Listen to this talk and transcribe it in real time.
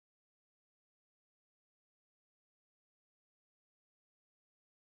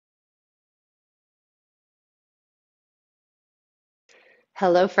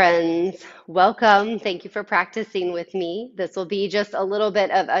Hello, friends. Welcome. Thank you for practicing with me. This will be just a little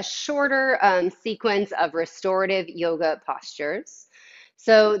bit of a shorter sequence of restorative yoga postures.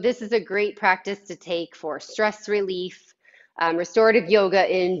 So, this is a great practice to take for stress relief. Restorative yoga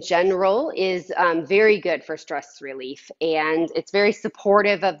in general is very good for stress relief, and it's very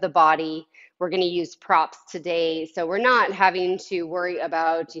supportive of the body. We're going to use props today, so we're not having to worry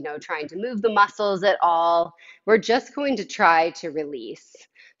about, trying to move the muscles at all. We're just going to try to release.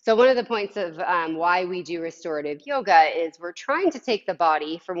 So one of the points of why we do restorative yoga is we're trying to take the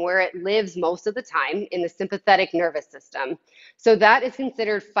body from where it lives most of the time in the sympathetic nervous system. So that is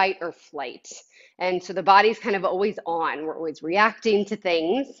considered fight or flight. And so the body's kind of always on. We're always reacting to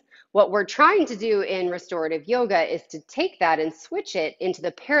things. What we're trying to do in restorative yoga is to take that and switch it into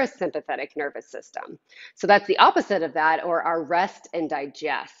the parasympathetic nervous system. So that's the opposite of that, or our rest and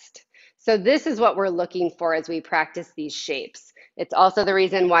digest. So this is what we're looking for as we practice these shapes. It's also the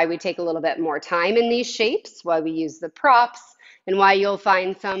reason why we take a little bit more time in these shapes, why we use the props, and why you'll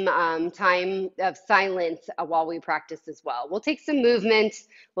find some time of silence while we practice as well. We'll take some movement,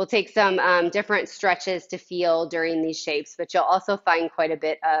 we'll take some different stretches to feel during these shapes, but you'll also find quite a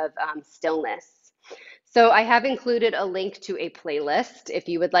bit of stillness. So I have included a link to a playlist. If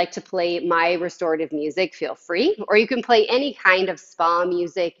you would like to play my restorative music, feel free, or you can play any kind of spa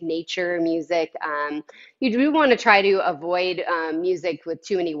music, nature music. You do want to try to avoid music with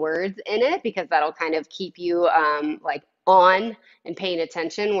too many words in it because that'll kind of keep you like on and paying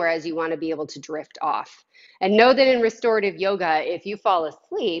attention, whereas you want to be able to drift off. And know that in restorative yoga, if you fall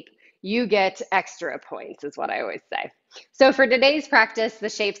asleep, you get extra points, is what I always say. So for today's practice, the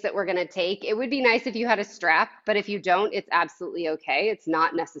shapes that we're going to take, it would be nice if you had a strap, but if you don't, it's absolutely okay. It's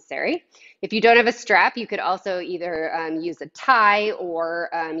not necessary. If you don't have a strap, you could also either use a tie or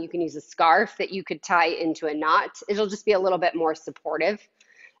you can use a scarf that you could tie into a knot. It'll just be a little bit more supportive.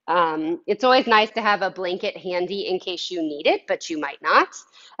 It's always nice to have a blanket handy in case you need it, but you might not.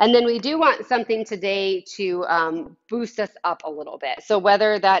 And then we do want something today to boost us up a little bit. So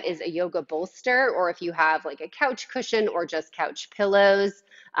whether that is a yoga bolster or if you have like a couch cushion or just couch pillows,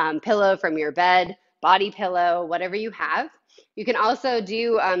 pillow from your bed, body pillow, whatever you have. You can also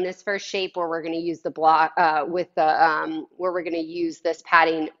do this first shape where we're going to use the block where we're going to use this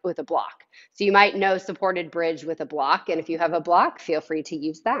padding with a block. So you might know supported bridge with a block, and if you have a block, feel free to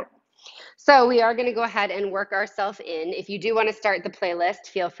use that. So we are going to go ahead and work ourselves in. If you do want to start the playlist,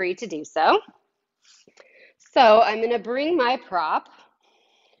 feel free to do so. So I'm going to bring my prop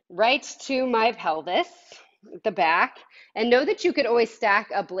right to my pelvis, the back, and know that you could always stack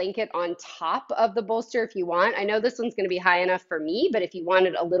a blanket on top of the bolster if you want. I know this one's going to be high enough for me, but if you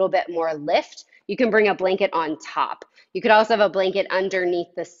wanted a little bit more lift, you can bring a blanket on top. You could also have a blanket underneath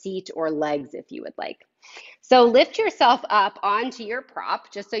the seat or legs if you would like. So lift yourself up onto your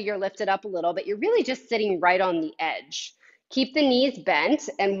prop, just so you're lifted up a little, but you're really just sitting right on the edge. Keep the knees bent,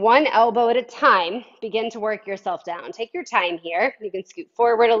 and one elbow at a time, begin to work yourself down. Take your time here. You can scoot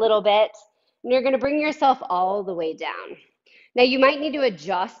forward a little bit, and you're going to bring yourself all the way down. Now, you might need to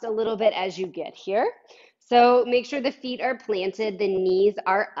adjust a little bit as you get here. So make sure the feet are planted, the knees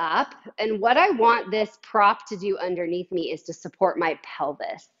are up. And what I want this prop to do underneath me is to support my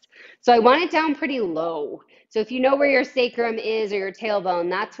pelvis. So I want it down pretty low. So if you know where your sacrum is or your tailbone,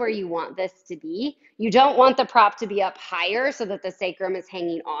 that's where you want this to be. You don't want the prop to be up higher so that the sacrum is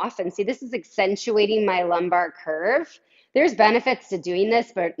hanging off. And see, this is accentuating my lumbar curve. There's benefits to doing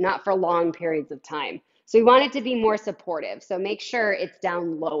this, but not for long periods of time. So we want it to be more supportive. So make sure it's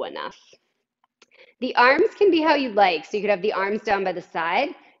down low enough. The arms can be how you like. So you could have the arms down by the side.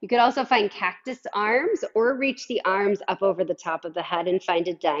 You could also find cactus arms or reach the arms up over the top of the head and find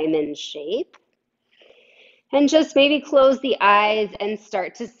a diamond shape. And just maybe close the eyes and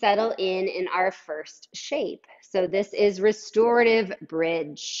start to settle in our first shape. So this is restorative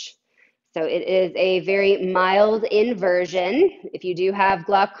bridge. So it is a very mild inversion. If you do have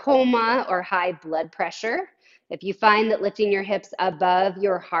glaucoma or high blood pressure, if you find that lifting your hips above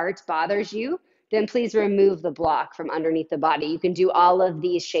your heart bothers you, then please remove the block from underneath the body. You can do all of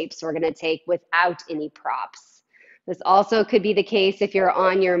these shapes we're going to take without any props. This also could be the case if you're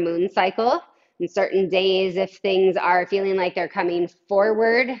on your moon cycle. In certain days, if things are feeling like they're coming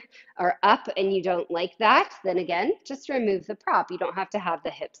forward or up and you don't like that, then again, just remove the prop. You don't have to have the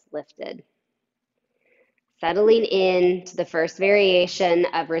hips lifted. Settling in to the first variation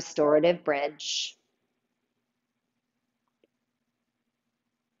of restorative bridge.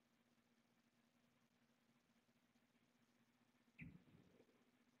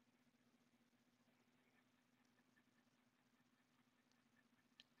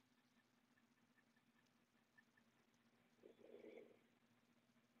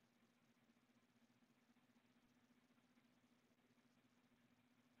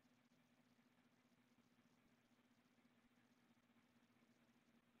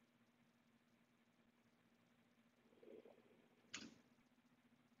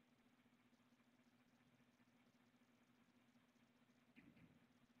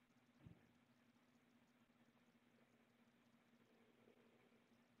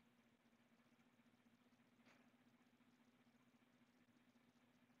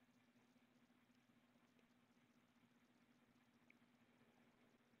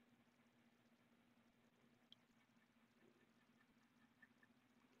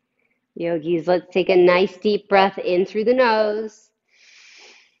 Yogis, let's take a nice deep breath in through the nose.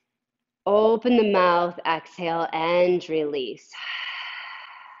 Open the mouth, exhale, and release.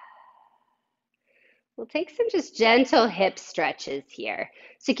 We'll take some just gentle hip stretches here.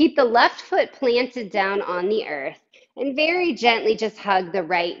 So keep the left foot planted down on the earth and very gently just hug the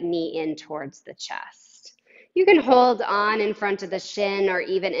right knee in towards the chest. You can hold on in front of the shin or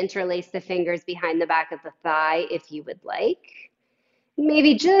even interlace the fingers behind the back of the thigh if you would like.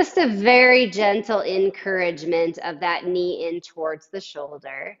 Maybe just a very gentle encouragement of that knee in towards the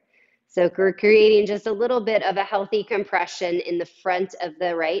shoulder. So we're creating just a little bit of a healthy compression in the front of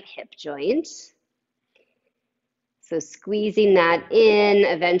the right hip joint. So squeezing that in,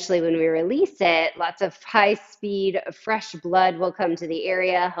 eventually when we release it, lots of high speed, fresh blood will come to the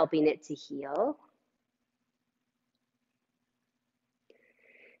area, helping it to heal.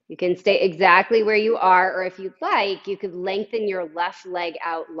 You can stay exactly where you are, or if you'd like, you could lengthen your left leg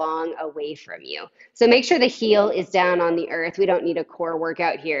out long away from you. So make sure the heel is down on the earth. We don't need a core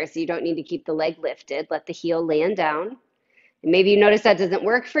workout here, so you don't need to keep the leg lifted. Let the heel land down. And maybe you notice that doesn't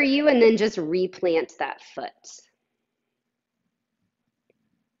work for you, and then just replant that foot.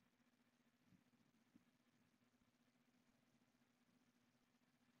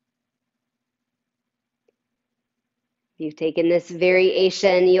 You've taken this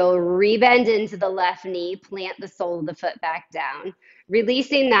variation, you'll rebend into the left knee, plant the sole of the foot back down,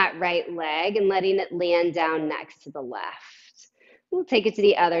 releasing that right leg and letting it land down next to the left. We'll take it to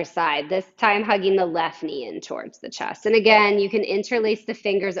the other side, this time hugging the left knee in towards the chest. And again, you can interlace the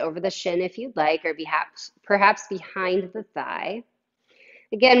fingers over the shin if you'd like, or perhaps behind the thigh.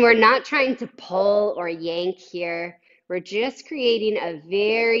 Again, we're not trying to pull or yank here. We're just creating a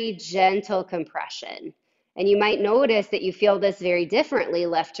very gentle compression. And you might notice that you feel this very differently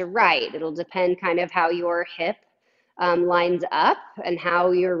left to right. It'll depend kind of how your hip lines up and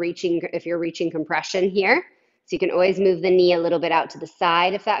how you're reaching, if you're reaching compression here. So you can always move the knee a little bit out to the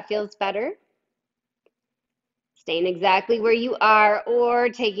side if that feels better. Staying exactly where you are, or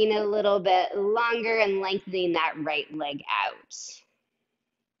taking a little bit longer and lengthening that right leg out.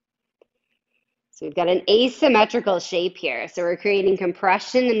 So we've got an asymmetrical shape here. So we're creating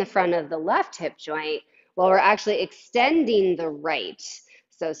compression in the front of the left hip joint while we're actually extending the right.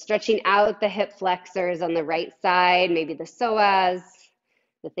 So stretching out the hip flexors on the right side, maybe the psoas,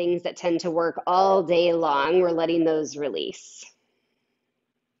 the things that tend to work all day long, we're letting those release.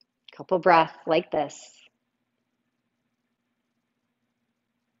 Couple breaths like this.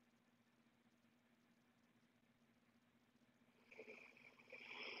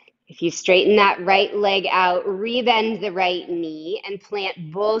 If you straighten that right leg out, rebend the right knee and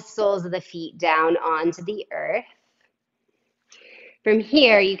plant both soles of the feet down onto the earth. From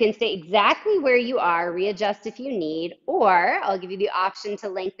here, you can stay exactly where you are, readjust if you need, or I'll give you the option to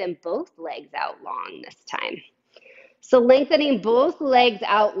lengthen both legs out long this time. So lengthening both legs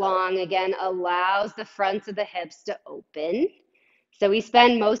out long, again, allows the fronts of the hips to open. So we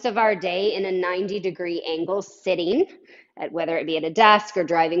spend most of our day in a 90-degree angle sitting, whether it be at a desk or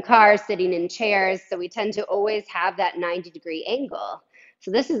driving cars, sitting in chairs. So we tend to always have that 90-degree angle. So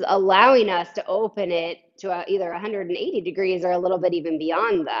this is allowing us to open it to either 180 degrees or a little bit even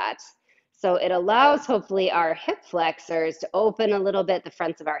beyond that. So it allows hopefully our hip flexors to open a little bit, the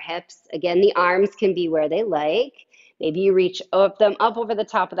fronts of our hips. Again, the arms can be where they like. Maybe you reach them up over the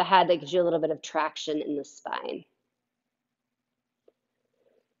top of the head. That gives you a little bit of traction in the spine.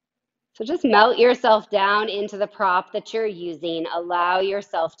 So just melt yourself down into the prop that you're using. Allow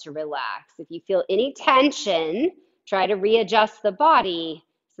yourself to relax. If you feel any tension, try to readjust the body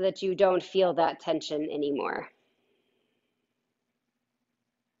so that you don't feel that tension anymore.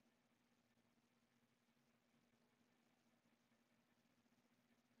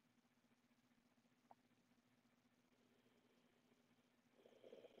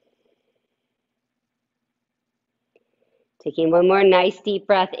 Taking one more nice deep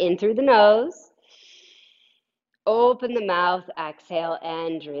breath in through the nose. Open the mouth, exhale,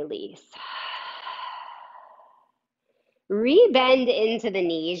 and release. Rebend into the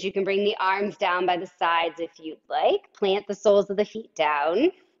knees. You can bring the arms down by the sides if you'd like. Plant the soles of the feet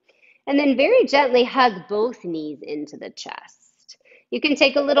down. And then very gently hug both knees into the chest. You can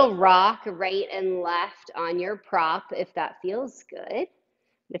take a little rock right and left on your prop if that feels good.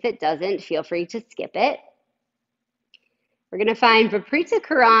 If it doesn't, feel free to skip it. We're going to find Viparita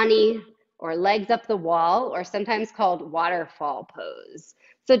Karani, or legs up the wall, or sometimes called waterfall pose.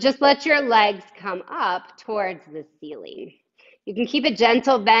 So just let your legs come up towards the ceiling. You can keep a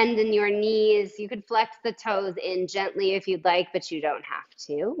gentle bend in your knees. You could flex the toes in gently if you'd like, but you don't have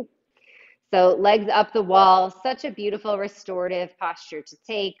to. So legs up the wall, such a beautiful restorative posture to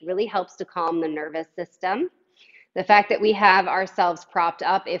take, really helps to calm the nervous system. The fact that we have ourselves propped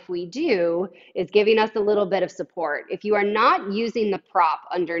up, if we do, is giving us a little bit of support. If you are not using the prop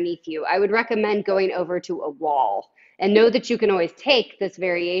underneath you, I would recommend going over to a wall and know that you can always take this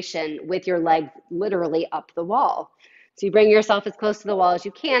variation with your legs literally up the wall. So you bring yourself as close to the wall as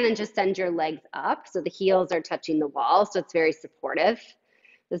you can and just send your legs up so the heels are touching the wall, so it's very supportive.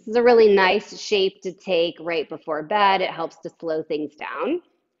 This is a really nice shape to take right before bed. It helps to slow things down.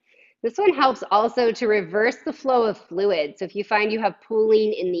 This one helps also to reverse the flow of fluid. So if you find you have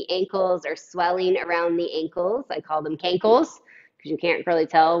pooling in the ankles or swelling around the ankles, I call them cankles because you can't really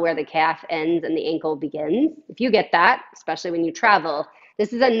tell where the calf ends and the ankle begins. If you get that, especially when you travel,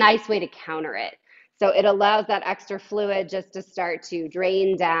 this is a nice way to counter it. So it allows that extra fluid just to start to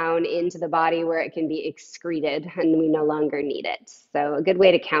drain down into the body where it can be excreted and we no longer need it. So a good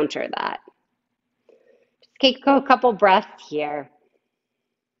way to counter that. Just take a couple breaths here.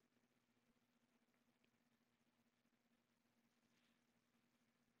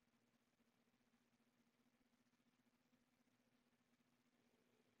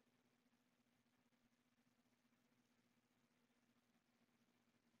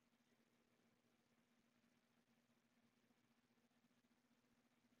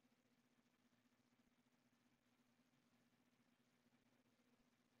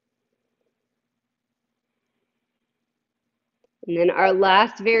 And then our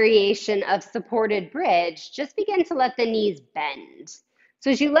last variation of supported bridge, just begin to let the knees bend.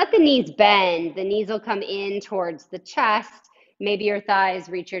 So as you let the knees bend, the knees will come in towards the chest. Maybe your thighs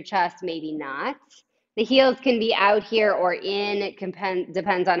reach your chest, maybe not. The heels can be out here or in. It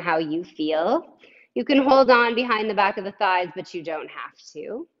depends on how you feel. You can hold on behind the back of the thighs, but you don't have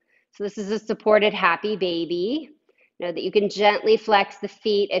to. So this is a supported happy baby. Know that you can gently flex the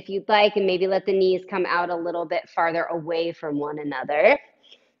feet if you'd like and maybe let the knees come out a little bit farther away from one another.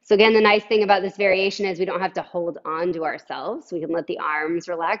 So again, the nice thing about this variation is we don't have to hold on to ourselves. We can let the arms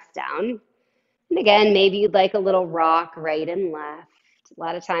relax down. And again, maybe you'd like a little rock right and left. A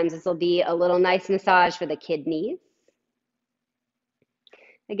lot of times this will be a little nice massage for the kidneys.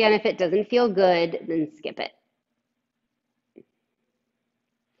 Again, if it doesn't feel good, then skip it.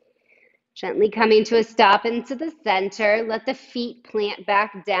 Gently coming to a stop into the center. Let the feet plant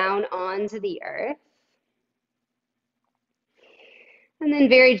back down onto the earth. And then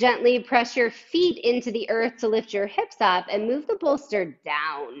very gently press your feet into the earth to lift your hips up and move the bolster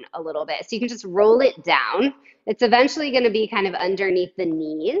down a little bit. So you can just roll it down. It's eventually going to be kind of underneath the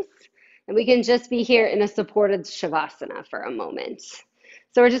knees. And we can just be here in a supported Shavasana for a moment.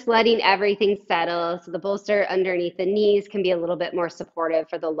 So we're just letting everything settle. So the bolster underneath the knees can be a little bit more supportive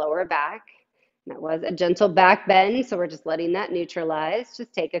for the lower back. That was a gentle back bend. So we're just letting that neutralize.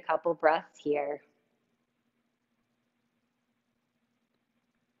 Just take a couple breaths here.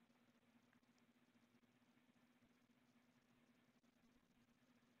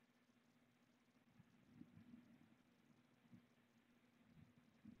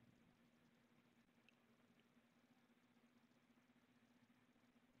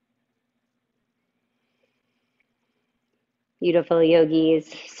 Beautiful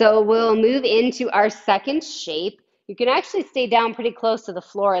yogis. So we'll move into our second shape. You can actually stay down pretty close to the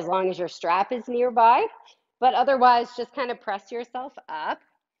floor as long as your strap is nearby, but otherwise just kind of press yourself up.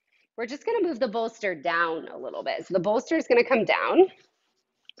 We're just going to move the bolster down a little bit. So the bolster is going to come down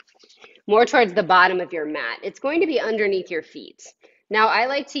more towards the bottom of your mat. It's going to be underneath your feet. Now I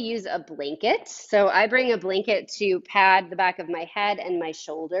like to use a blanket. So I bring a blanket to pad the back of my head and my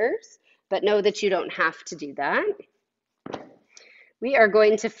shoulders, but know that you don't have to do that. We are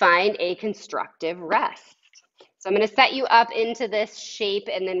going to find a constructive rest. So I'm going to set you up into this shape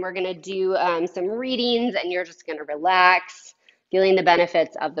and then we're going to do some readings and you're just going to relax, feeling the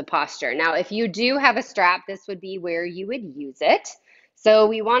benefits of the posture. Now, if you do have a strap, this would be where you would use it. So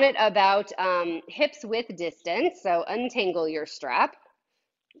we want it about hips width distance. So untangle your strap.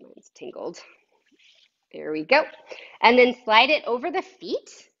 Mine's tangled. There we go. And then slide it over the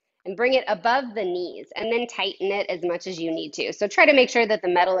feet and bring it above the knees and then tighten it as much as you need to. So try to make sure that the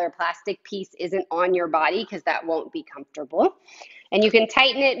metal or plastic piece isn't on your body because that won't be comfortable. And you can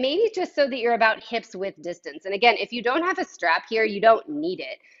tighten it maybe just so that you're about hips width distance. And again, if you don't have a strap here, you don't need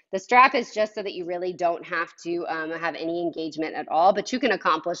it. The strap is just so that you really don't have to have any engagement at all, but you can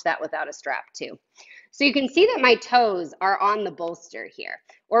accomplish that without a strap too. So you can see that my toes are on the bolster here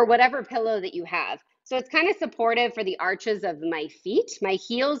or whatever pillow that you have. So it's kind of supportive for the arches of my feet. My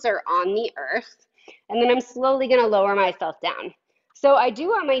heels are on the earth, and then I'm slowly going to lower myself down. So I do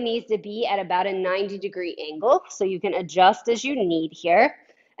want my knees to be at about a 90-degree angle, so you can adjust as you need here.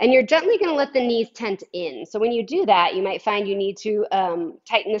 And you're gently going to let the knees tent in. So when you do that, you might find you need to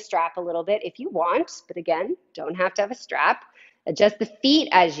tighten the strap a little bit if you want. But again, don't have to have a strap. Adjust the feet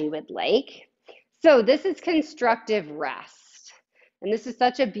as you would like. So this is constructive rest. And this is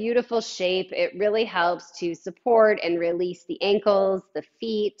such a beautiful shape. It really helps to support and release the ankles, the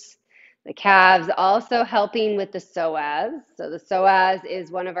feet, the calves, also helping with the psoas. So the psoas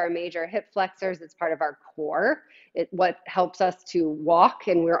is one of our major hip flexors. It's part of our core. What helps us to walk,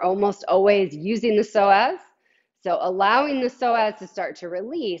 and we're almost always using the psoas. So allowing the psoas to start to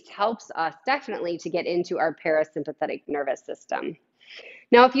release helps us definitely to get into our parasympathetic nervous system.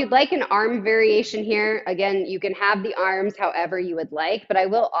 Now, if you'd like an arm variation here, again, you can have the arms however you would like, but I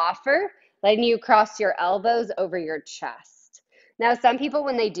will offer letting you cross your elbows over your chest. Now, some people,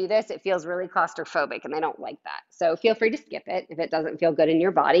 when they do this, it feels really claustrophobic and they don't like that. So feel free to skip it if it doesn't feel good in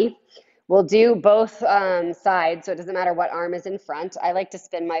your body. We'll do both sides, so it doesn't matter what arm is in front. I like to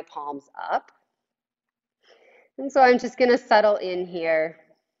spin my palms up. And so I'm just gonna settle in here.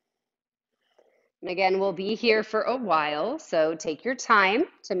 And again, we'll be here for a while, so take your time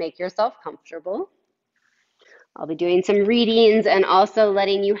to make yourself comfortable. I'll be doing some readings and also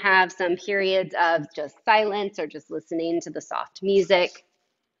letting you have some periods of just silence or just listening to the soft music.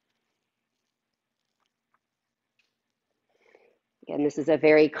 Again, this is a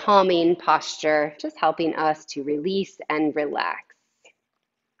very calming posture, just helping us to release and relax.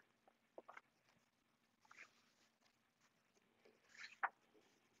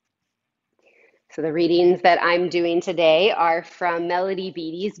 So the readings that I'm doing today are from Melody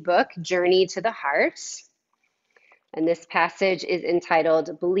Beattie's book, Journey to the Heart. And this passage is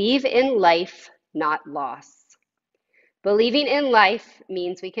entitled, Believe in Life, Not Loss. Believing in life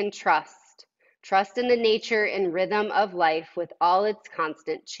means we can trust in the nature and rhythm of life with all its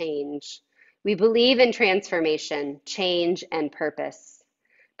constant change. We believe in transformation, change, and purpose.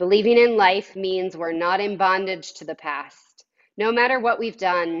 Believing in life means we're not in bondage to the past. No matter what we've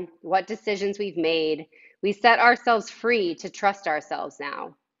done, what decisions we've made, we set ourselves free to trust ourselves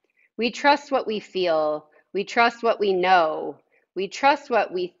now. We trust what we feel. We trust what we know. We trust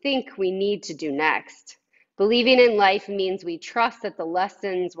what we think we need to do next. Believing in life means we trust that the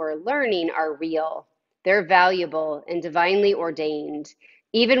lessons we're learning are real. They're valuable and divinely ordained,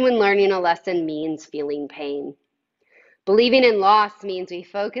 even when learning a lesson means feeling pain. Believing in loss means we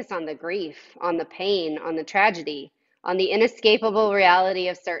focus on the grief, on the pain, on the tragedy, on the inescapable reality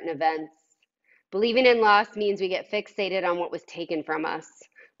of certain events. Believing in loss means we get fixated on what was taken from us,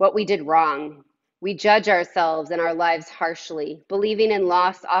 what we did wrong. We judge ourselves and our lives harshly. Believing in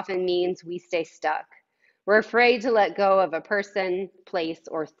loss often means we stay stuck. We're afraid to let go of a person, place,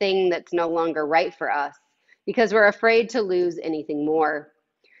 or thing that's no longer right for us because we're afraid to lose anything more.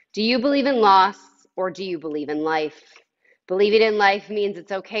 Do you believe in loss or do you believe in life? Believing in life means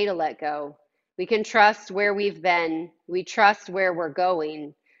it's okay to let go. We can trust where we've been, we trust where we're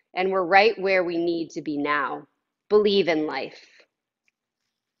going, and we're right where we need to be now. Believe in life.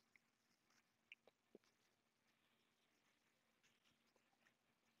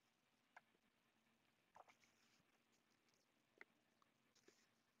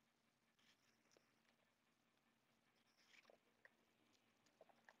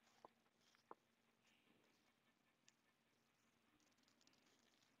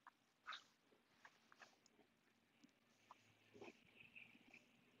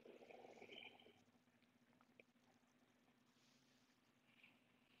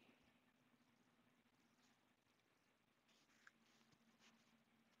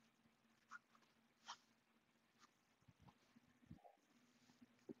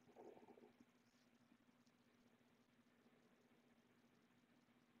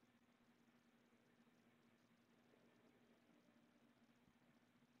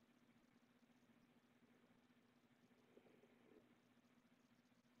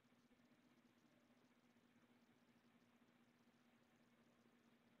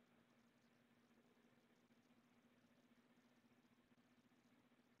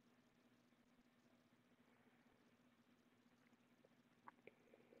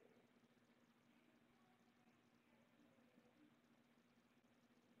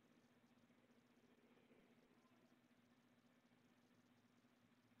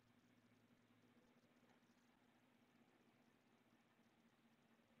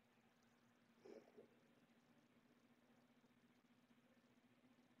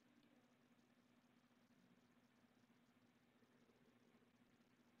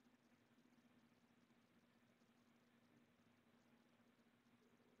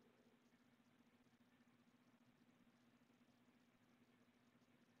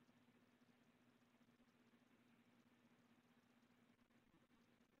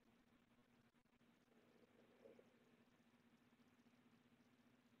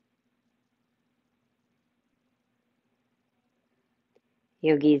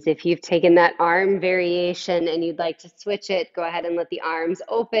 Yogis, if you've taken that arm variation and you'd like to switch it, go ahead and let the arms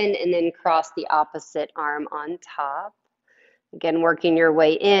open and then cross the opposite arm on top. Again, working your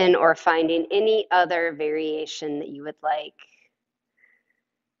way in or finding any other variation that you would like.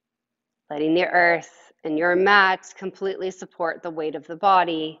 Letting the earth and your mat completely support the weight of the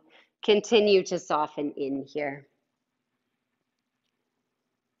body. Continue to soften in here.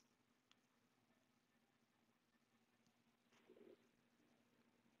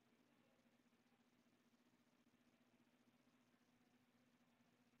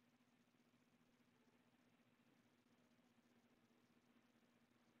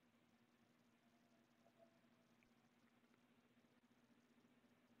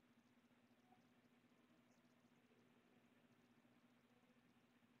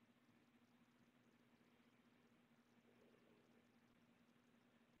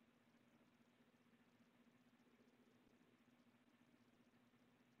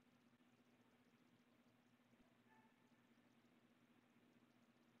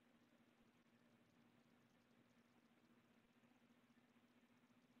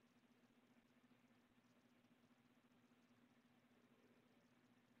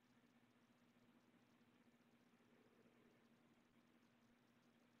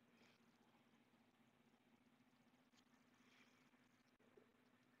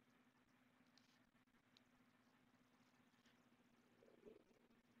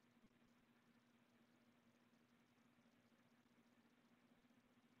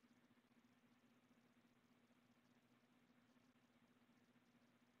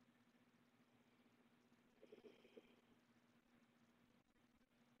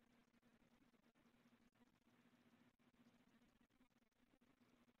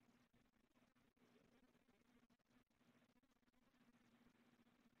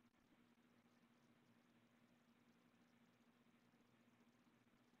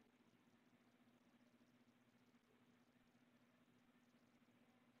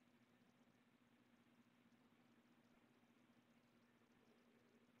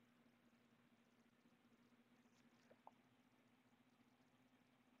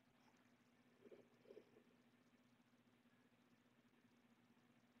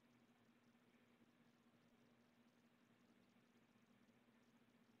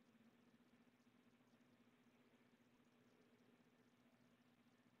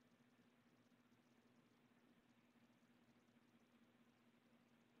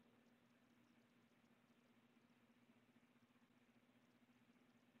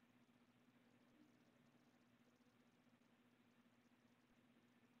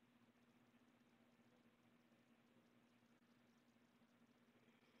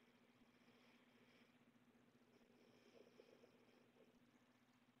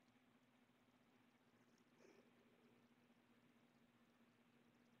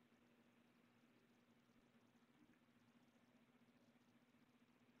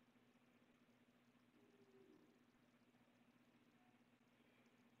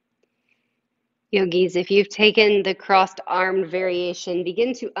 Yogis, if you've taken the crossed armed variation,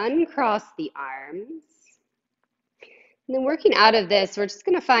 begin to uncross the arms. And then working out of this, we're just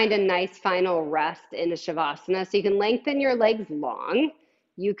going to find a nice final rest in a Shavasana. So you can lengthen your legs long.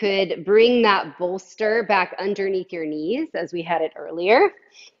 You could bring that bolster back underneath your knees as we had it earlier.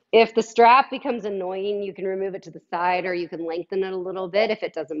 If the strap becomes annoying, you can remove it to the side or you can lengthen it a little bit if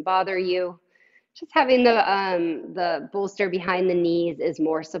it doesn't bother you. Just having the bolster behind the knees is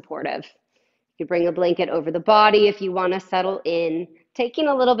more supportive. You bring a blanket over the body if you want to settle in. Taking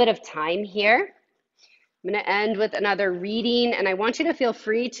a little bit of time here. I'm going to end with another reading, and I want you to feel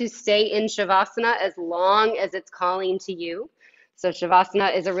free to stay in Shavasana as long as it's calling to you. So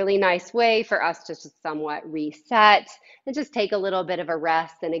Shavasana is a really nice way for us to just somewhat reset and just take a little bit of a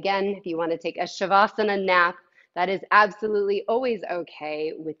rest. And again, if you want to take a Shavasana nap, that is absolutely always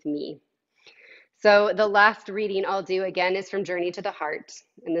okay with me. So the last reading I'll do again is from Journey to the Heart,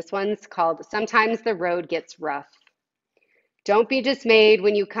 and this one's called Sometimes the Road Gets Rough. Don't be dismayed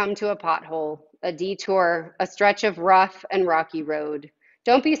when you come to a pothole, a detour, a stretch of rough and rocky road.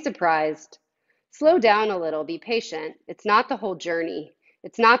 Don't be surprised. Slow down a little, be patient. It's not the whole journey.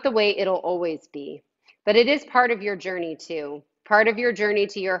 It's not the way it'll always be. But it is part of your journey too, part of your journey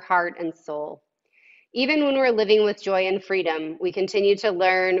to your heart and soul. Even when we're living with joy and freedom, we continue to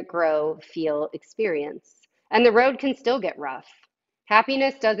learn, grow, feel, experience. And the road can still get rough.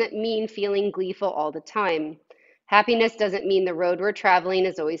 Happiness doesn't mean feeling gleeful all the time. Happiness doesn't mean the road we're traveling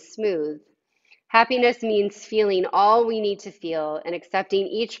is always smooth. Happiness means feeling all we need to feel and accepting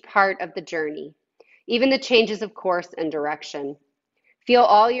each part of the journey, even the changes of course and direction. Feel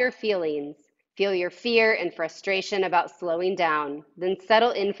all your feelings. Feel your fear and frustration about slowing down, then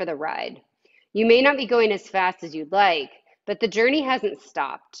settle in for the ride. You may not be going as fast as you'd like, but the journey hasn't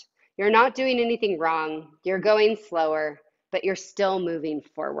stopped. You're not doing anything wrong. You're going slower, but you're still moving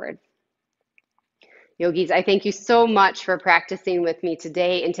forward. Yogis, I thank you so much for practicing with me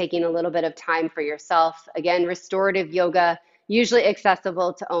today and taking a little bit of time for yourself. Again, restorative yoga, usually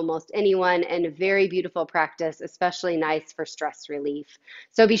accessible to almost anyone and a very beautiful practice, especially nice for stress relief.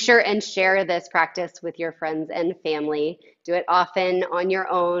 So be sure and share this practice with your friends and family. Do it often on your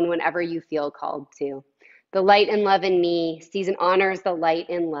own whenever you feel called to. The light and love in me sees and honors the light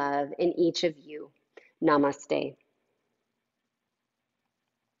and love in each of you. Namaste.